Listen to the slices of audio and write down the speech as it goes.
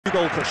the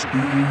goal cushion.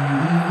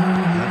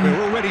 And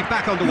we're already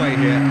back underway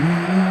here.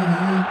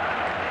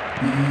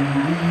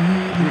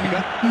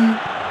 Rudiger.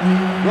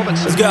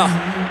 Robertson. Let's go.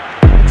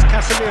 It's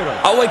Casemiro.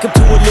 I wake up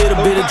to a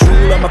little bit of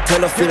drool on my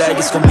pillow, feel like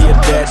it's gonna be a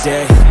bad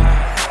day.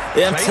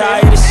 Yeah, I'm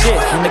tired of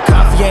shit, and the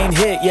coffee ain't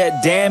hit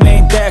yet, damn,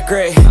 ain't that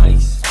great.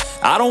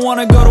 I don't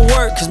wanna go to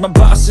work, cause my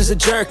boss is a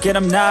jerk, and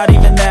I'm not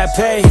even that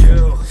paid.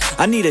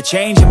 I need a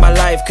change in my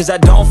life, cause I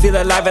don't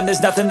feel alive, and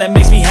there's nothing that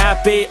makes me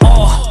happy.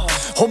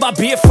 Hold my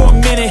beer for a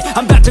minute,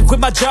 I'm about to quit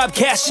my job,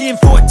 cash in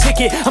for a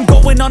ticket. I'm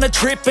going on a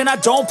trip and I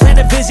don't plan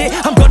to visit.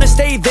 I'm gonna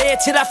stay there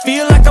till I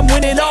feel like I'm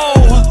winning,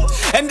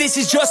 and this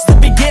is just the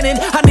beginning.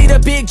 I need a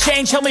big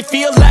change, help me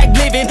feel like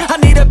living. I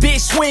need a big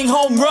swing,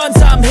 home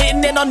runs I'm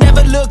hitting, and I'll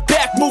never look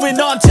back, moving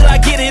on till I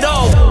get it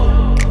all.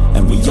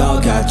 And we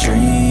all got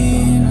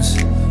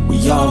dreams,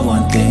 we all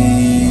want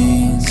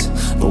things,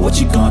 but what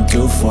you gonna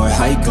do for it?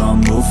 How you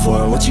gonna move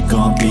for it? What you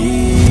gonna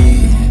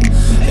be?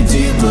 And do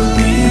you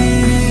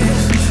believe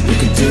you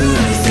can do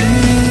anything?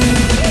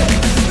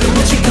 But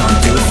what you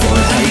gonna do for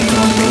it? How you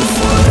gonna move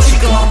for it? What you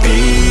gonna be?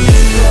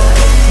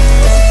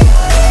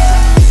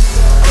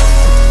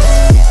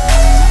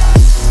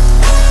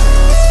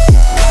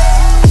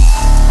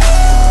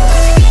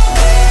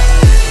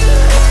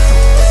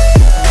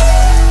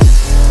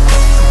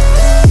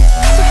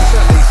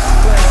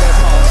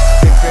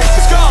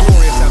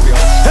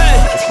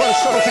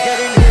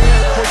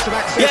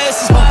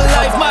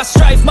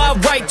 Strife, my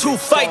right to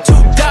fight, to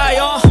die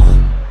on.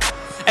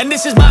 And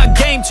this is my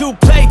game to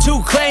play,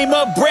 to claim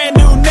a brand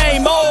new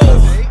name,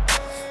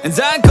 And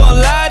I ain't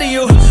gonna lie to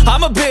you,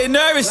 I'm a bit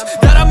nervous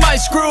that I might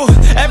screw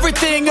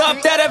everything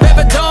up that I've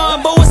ever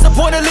done. But what's the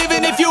point of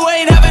living if you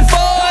ain't having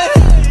fun?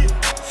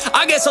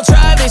 I guess I'll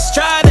try this,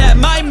 try that,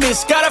 might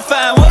miss, gotta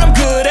find what I'm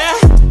good at.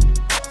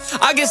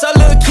 I guess I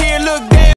look here, look there.